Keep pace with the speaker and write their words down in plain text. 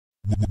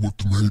What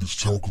the haters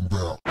talking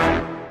about?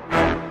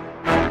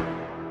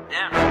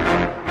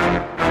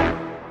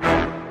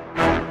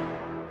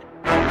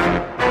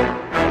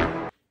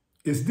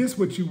 Is this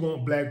what you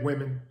want, black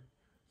women?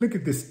 Look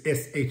at this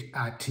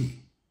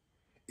S-H-I-T.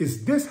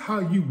 Is this how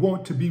you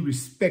want to be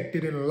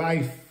respected in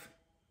life?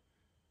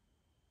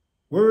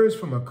 Words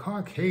from a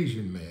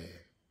Caucasian man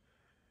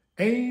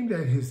aimed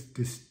at his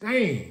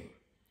disdain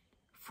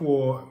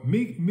for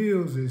Meek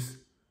Mill's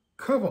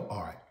cover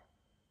art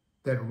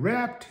that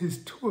wrapped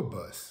his tour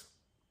bus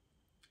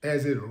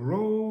as it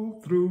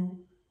rolled through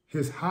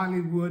his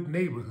Hollywood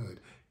neighborhood.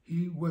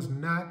 He was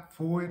not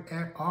for it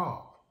at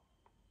all.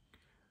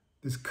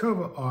 This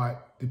cover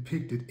art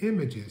depicted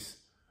images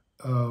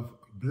of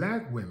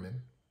black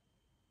women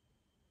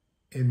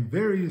in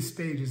various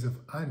stages of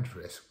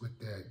undress with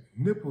their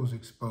nipples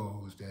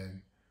exposed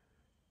and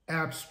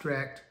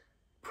abstract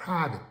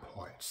private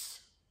parts.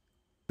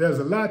 There's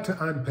a lot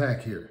to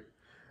unpack here.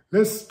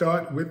 Let's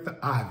start with the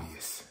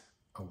obvious.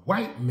 A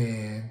white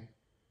man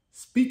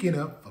speaking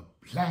up for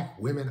black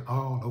women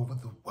all over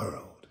the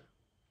world.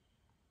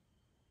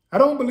 I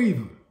don't believe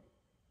him.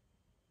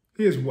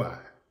 Here's why.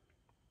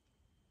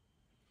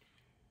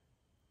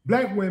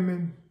 Black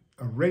women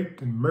are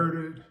raped and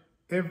murdered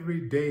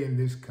every day in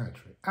this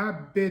country. I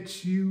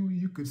bet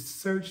you could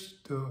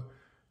search the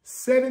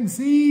 7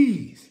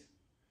 seas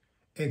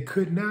and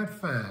could not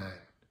find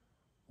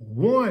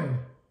one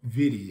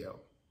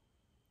video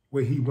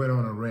where he went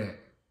on a rant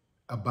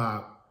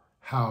about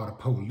how the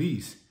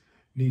police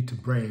need to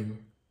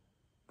bring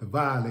the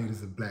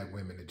violators of black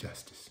women to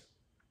justice.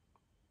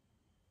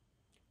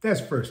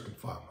 That's first and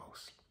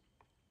foremost.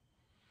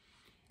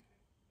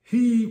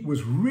 He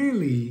was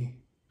really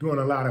doing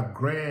a lot of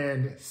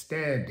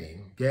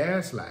grandstanding,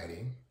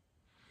 gaslighting,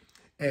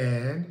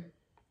 and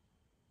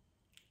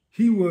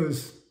he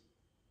was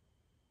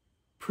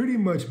pretty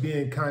much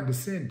being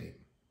condescending,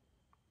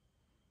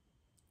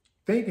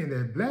 thinking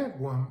that black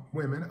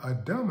women are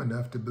dumb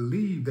enough to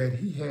believe that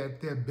he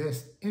had their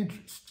best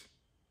interest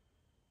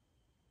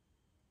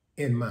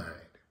in mind.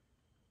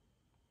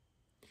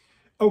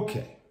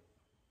 Okay,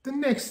 the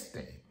next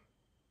thing,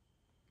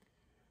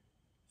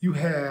 you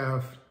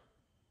have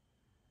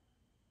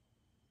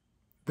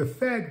the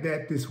fact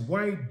that this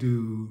white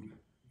dude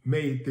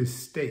made this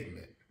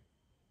statement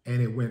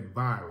and it went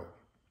viral.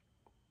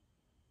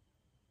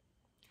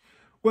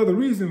 Well, the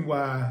reason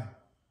why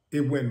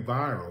it went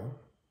viral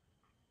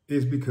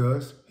is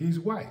because he's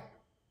white.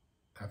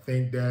 I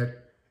think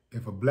that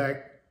if a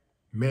black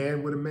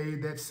man would have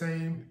made that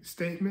same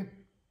statement,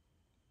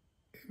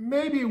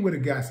 maybe it would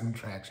have got some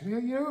traction.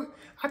 You know,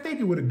 I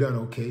think it would have done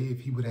okay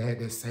if he would have had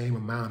that same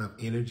amount of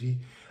energy.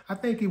 I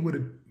think it would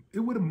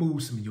have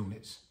moved some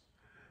units.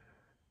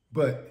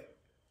 But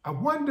I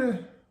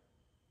wonder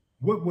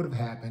what would have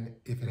happened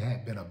if it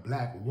had been a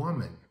black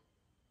woman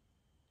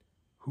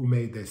who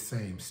made that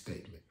same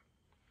statement.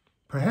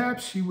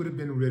 Perhaps she would have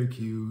been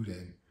ridiculed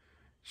and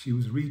she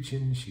was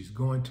reaching, she's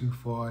going too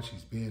far,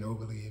 she's being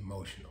overly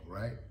emotional,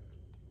 right?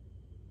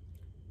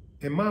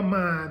 In my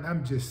mind,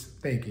 I'm just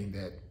thinking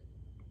that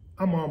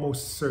I'm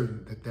almost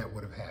certain that that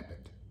would have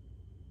happened.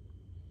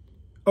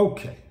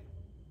 Okay.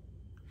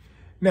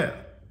 Now,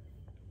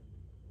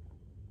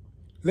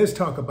 let's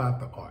talk about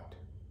the art.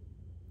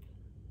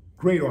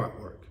 Great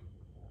artwork.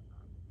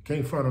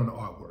 Can't front on the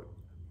artwork.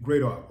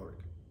 Great artwork.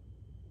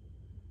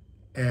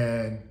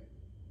 And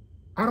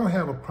I don't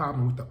have a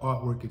problem with the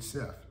artwork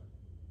itself.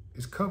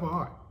 It's cover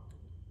art.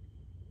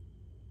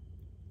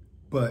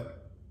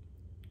 But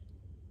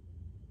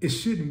it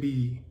shouldn't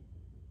be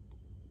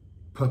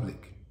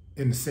public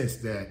in the sense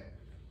that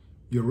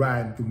you're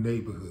riding through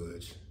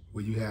neighborhoods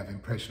where you have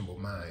impressionable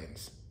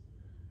minds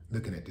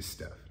looking at this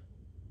stuff.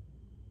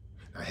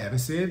 I haven't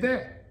said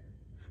that.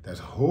 There's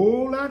a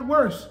whole lot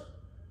worse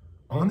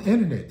on the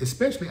internet,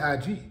 especially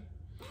IG.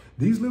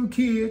 These little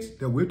kids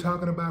that we're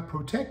talking about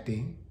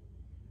protecting,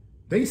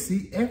 they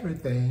see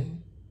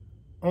everything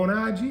on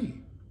IG.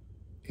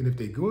 And if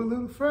they go a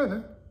little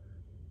further,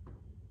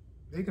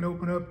 they can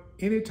open up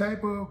any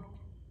type of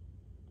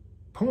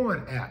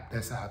porn app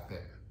that's out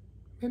there.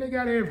 And they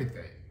got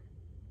everything.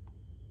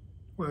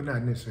 Well,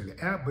 not necessarily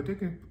the app, but they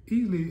can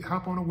easily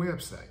hop on a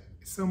website.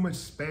 There's so much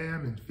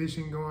spam and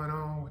phishing going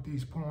on with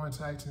these porn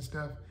sites and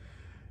stuff.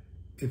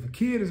 If a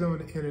kid is on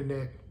the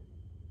internet,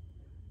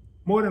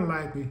 more than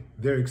likely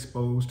they're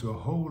exposed to a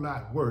whole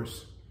lot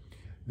worse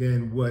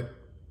than what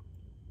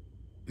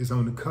is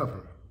on the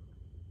cover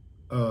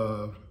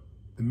of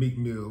the Meek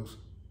Mill's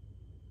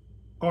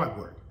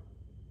artwork.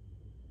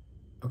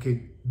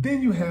 Okay,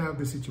 then you have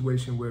the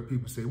situation where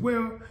people say,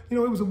 well, you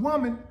know, it was a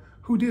woman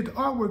who did the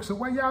artwork, so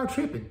why y'all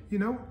tripping? You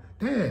know,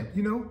 damn,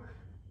 you know,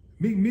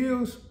 Meek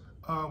Mill's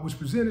was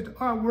presented the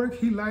artwork,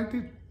 he liked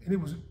it, and it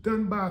was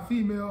done by a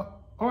female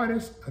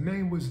artist. Her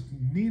name was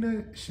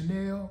Nina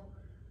Chanel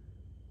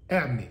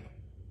Abney,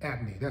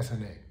 that's her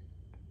name.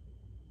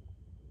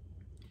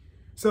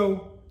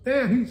 So,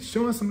 damn, he's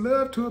showing some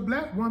love to a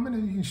black woman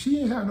and she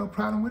ain't have no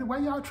problem with it. Why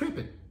y'all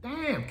tripping?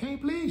 Damn, can't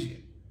please you.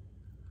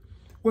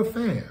 Well,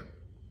 fam,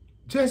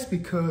 just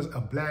because a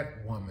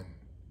black woman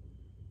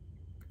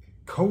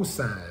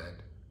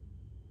co-signed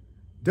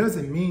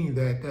doesn't mean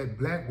that that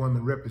black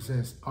woman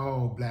represents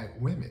all black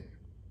women.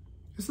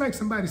 It's like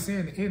somebody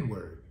saying the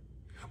N-word.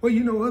 Well,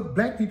 you know,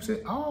 black people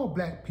say all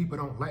black people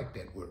don't like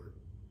that word.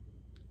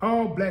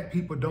 All black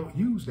people don't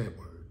use that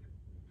word.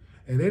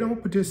 And they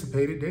don't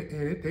participate in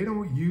it. They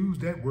don't use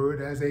that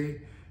word as a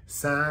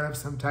sign of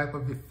some type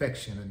of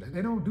affection. And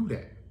they don't do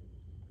that.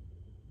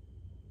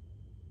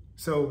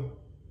 So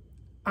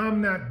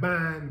I'm not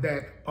buying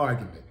that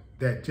argument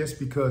that just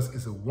because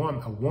it's a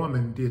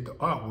woman did the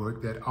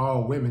artwork, that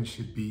all women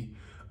should be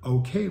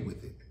okay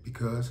with it,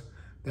 because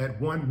that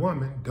one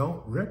woman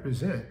don't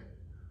represent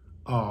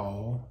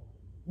all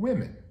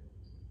women.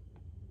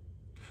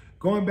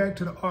 Going back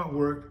to the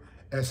artwork,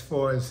 as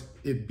far as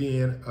it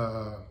being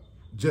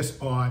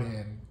just art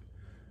and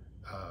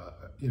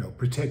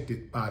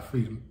protected by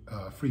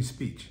free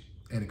speech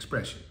and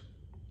expression,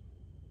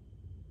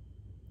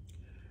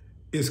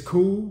 it's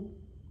cool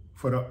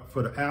for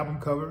the album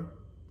cover.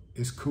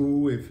 It's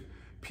cool if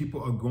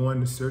people are going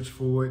to search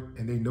for it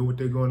and they know what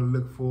they're going to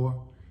look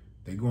for.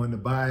 They're going to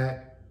buy it.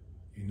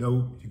 You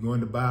know you're going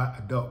to buy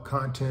adult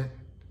content.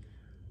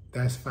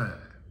 That's fine.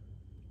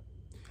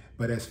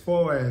 But as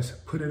far as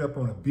putting it up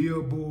on a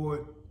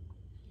billboard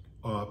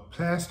or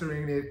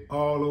plastering it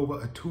all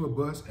over a tour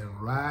bus and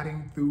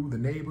riding through the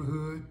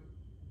neighborhood,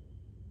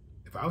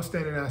 if I was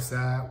standing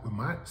outside with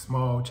my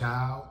small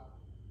child,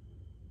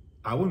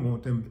 I wouldn't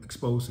want them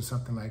exposed to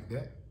something like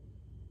that.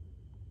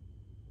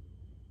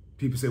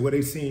 People say, well,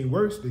 they've seen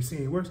worse. They've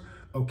seen worse.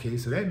 Okay,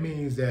 so that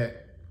means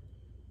that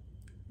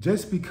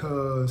just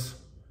because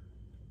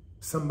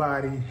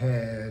somebody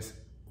has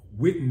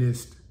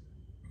witnessed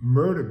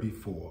murder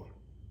before,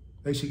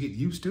 they should get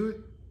used to it.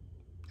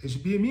 They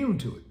should be immune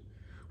to it.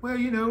 Well,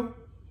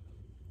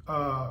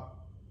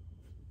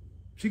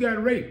 she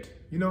got raped.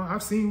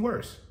 I've seen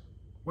worse.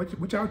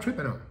 What y'all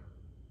tripping on?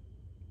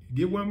 You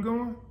get where I'm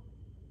going?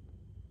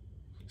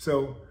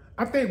 So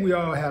I think we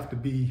all have to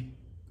be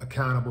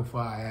accountable for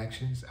our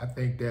actions. I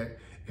think that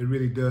it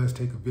really does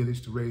take a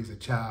village to raise a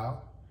child,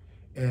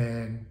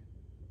 and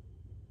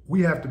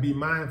we have to be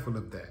mindful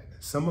of that.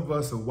 Some of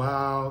us are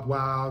wild,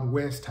 wild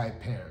west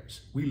type parents.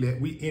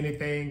 We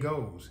anything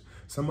goes.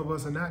 Some of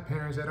us are not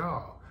parents at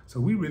all. So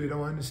we really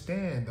don't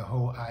understand the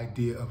whole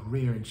idea of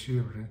rearing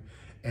children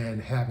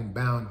and having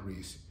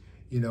boundaries,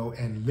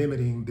 and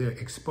limiting their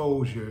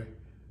exposure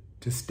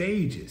to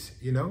stages,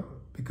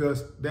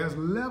 because there's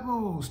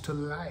levels to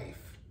life.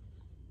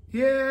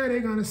 Yeah,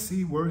 they're gonna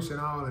see worse and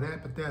all of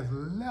that, but there's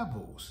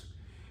levels.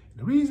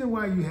 The reason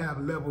why you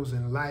have levels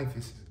in life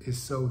is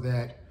so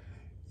that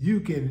you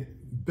can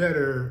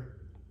better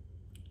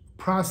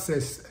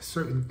process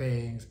certain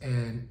things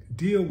and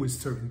deal with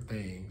certain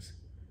things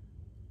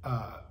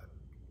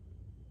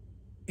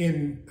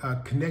in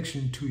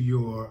connection to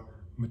your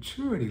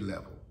maturity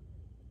level,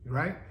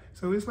 right?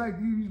 So it's like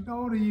the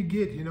older you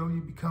get,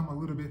 you become a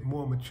little bit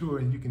more mature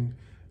and you can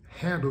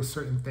handle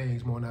certain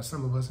things more. Now,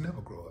 some of us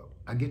never grow up.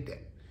 I get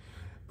that.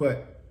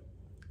 But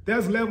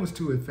there's levels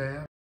to it,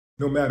 fam.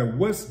 No matter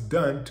what's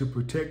done to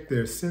protect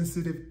their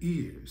sensitive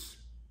ears,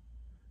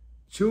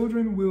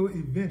 children will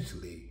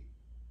eventually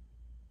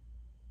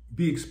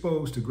be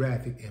exposed to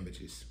graphic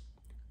images.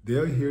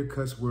 They'll hear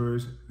cuss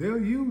words.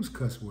 They'll use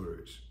cuss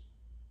words.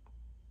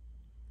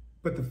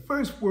 But the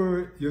first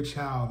word your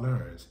child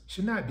learns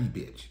should not be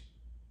bitch.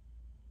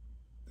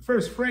 The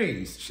first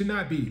phrase should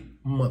not be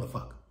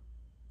motherfucker.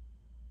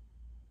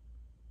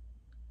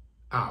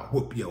 I'll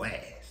whoop your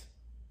ass.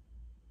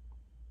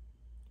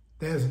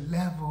 There's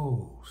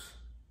levels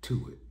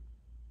to it.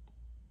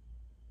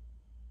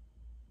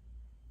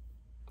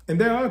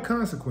 And there are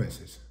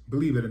consequences,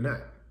 believe it or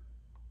not.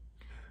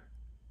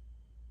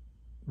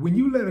 When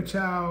you let a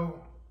child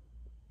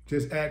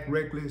just act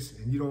reckless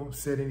and you don't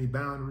set any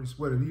boundaries,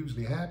 what will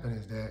usually happen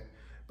is that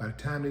by the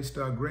time they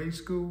start grade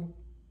school,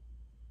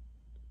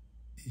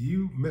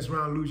 you mess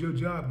around and lose your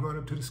job going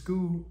up to the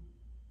school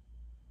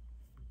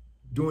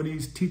doing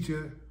these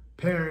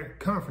teacher-parent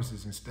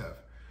conferences and stuff,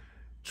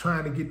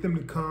 trying to get them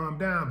to calm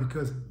down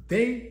because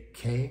they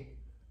can't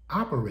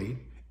operate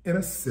in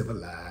a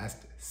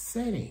civilized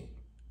setting.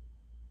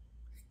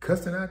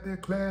 Cussing out their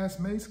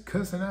classmates,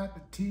 cussing out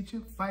the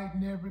teacher,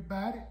 fighting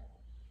everybody.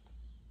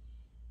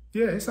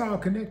 Yeah, it's all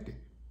connected.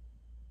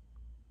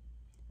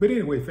 But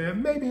anyway,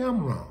 fam, maybe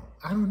I'm wrong.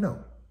 I don't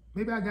know.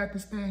 Maybe I got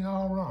this thing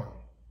all wrong.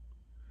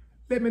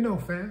 Let me know,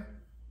 fam.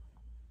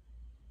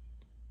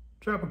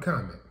 Drop a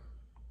comment.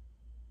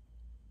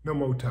 No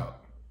more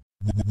talk.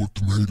 What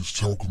the haters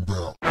talking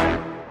about?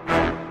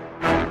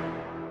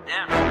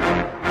 Damn.